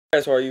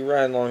Guys, how are you?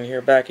 Ryan Long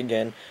here, back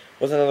again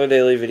with another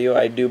daily video.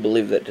 I do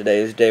believe that today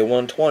is day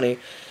 120,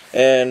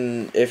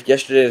 and if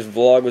yesterday's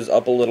vlog was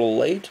up a little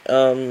late,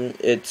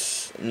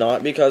 it's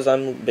not because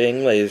I'm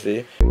being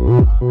lazy.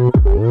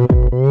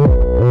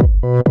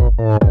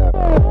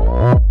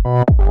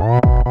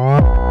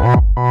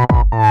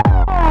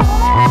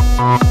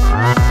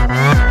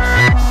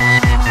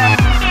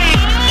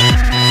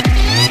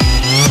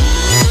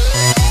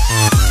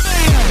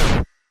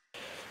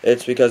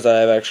 It's because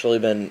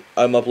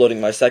I'm uploading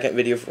my second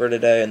video for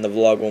today, and the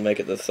vlog will make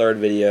it the third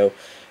video.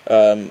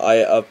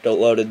 I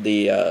uploaded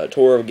the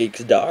Tour of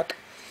Geeks doc,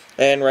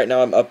 and right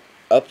now I'm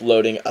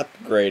upgrading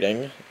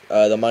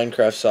the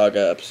Minecraft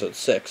Saga episode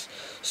 6.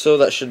 So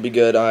that should be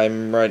good.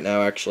 I'm right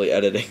now actually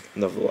editing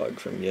the vlog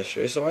from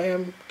yesterday, so I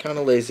am kind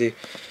of lazy.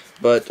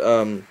 But,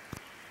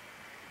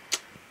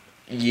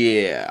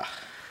 yeah.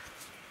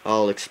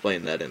 I'll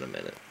explain that in a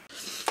minute.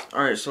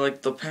 Alright, so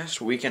like the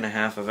past week and a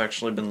half I've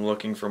actually been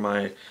looking for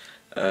my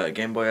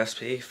GameBoy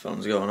SP.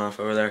 Phone's going off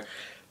over there.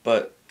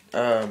 But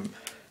found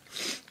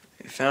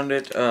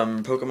it.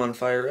 Pokemon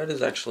Fire Red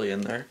is actually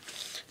in there.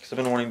 Because I've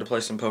been wanting to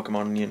play some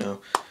Pokemon, you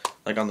know,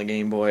 like on the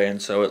Game Boy,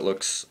 and so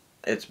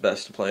it's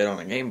best to play it on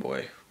a Game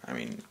Boy. I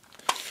mean,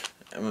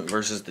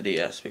 versus the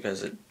DS,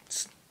 because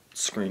it's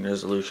screen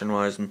resolution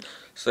wise. And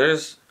so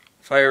there's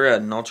Fire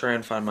Red, and I'll try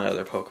and find my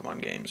other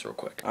Pokemon games real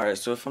quick. Alright,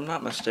 so if I'm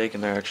not mistaken,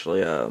 they're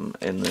actually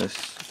in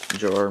this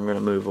drawer. I'm going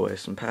to move away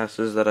some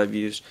passes that I've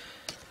used.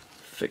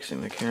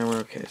 Fixing the camera.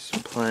 Okay,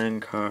 some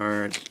playing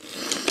cards.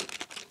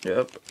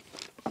 Yep.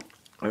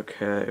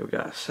 Okay, we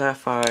got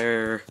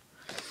Sapphire.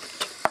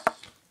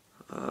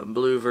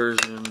 Blue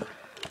version.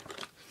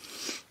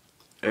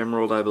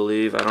 Emerald, I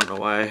believe. I don't know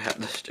why I had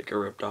the sticker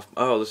ripped off.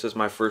 Oh, this is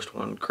my first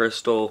one.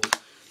 Crystal.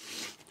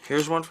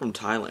 Here's one from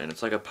Thailand.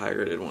 It's like a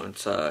pirated one.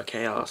 It's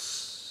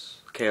Chaos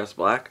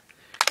Black.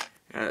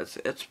 Yeah,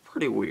 it's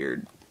pretty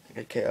weird.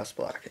 Like Chaos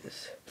Black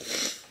is.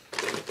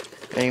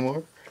 Any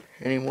more?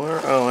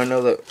 Oh, I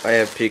know that I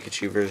have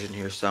Pikachu version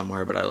here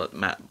somewhere, but I let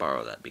Matt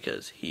borrow that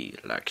because he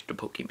likes the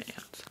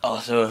Pokemons.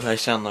 Also, if I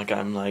sound like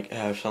I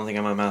have something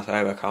in my mouth, I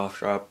have a cough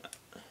drop.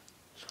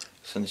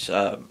 Since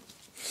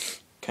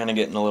kind of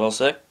getting a little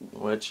sick,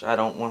 which I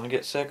don't want to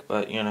get sick,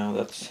 but you know,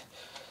 that's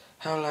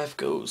how life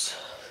goes,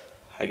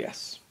 I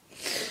guess.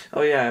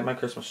 Oh yeah, I have my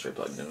Christmas tree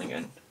plugged in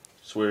again.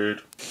 Sweet.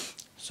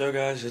 So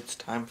guys, it's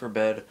time for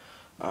bed.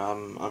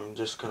 I'm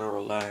just gonna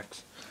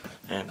relax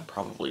and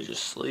probably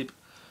just sleep.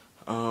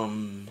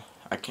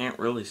 I can't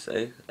really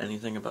say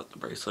anything about the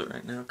bracelet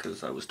right now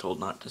because I was told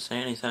not to say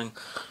anything.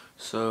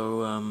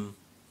 So,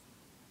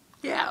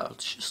 yeah,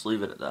 let's just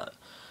leave it at that.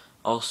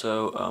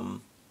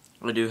 Also,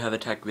 I do have a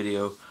tech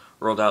video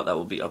rolled out that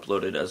will be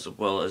uploaded as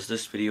well as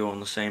this video on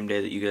the same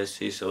day that you guys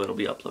see, so it'll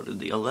be uploaded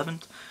the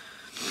 11th.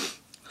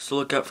 So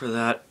look out for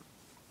that.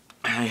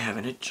 I have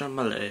an itch on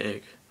my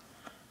leg.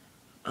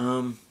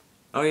 Oh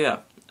yeah,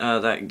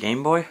 that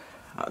Game Boy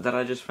that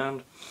I just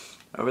found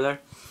over there.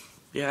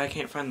 Yeah, I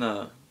can't find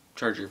the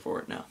charger for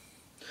it now.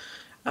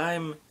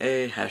 I'm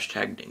a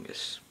hashtag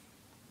dingus.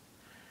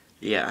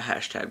 Yeah,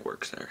 hashtag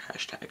works there.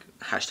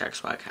 Hashtag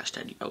swag,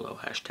 hashtag YOLO,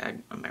 hashtag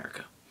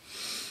America.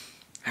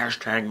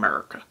 Hashtag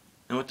America.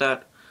 And with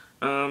that,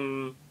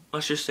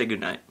 let's just say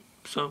goodnight.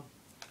 So,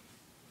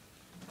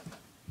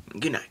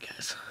 good night,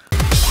 guys.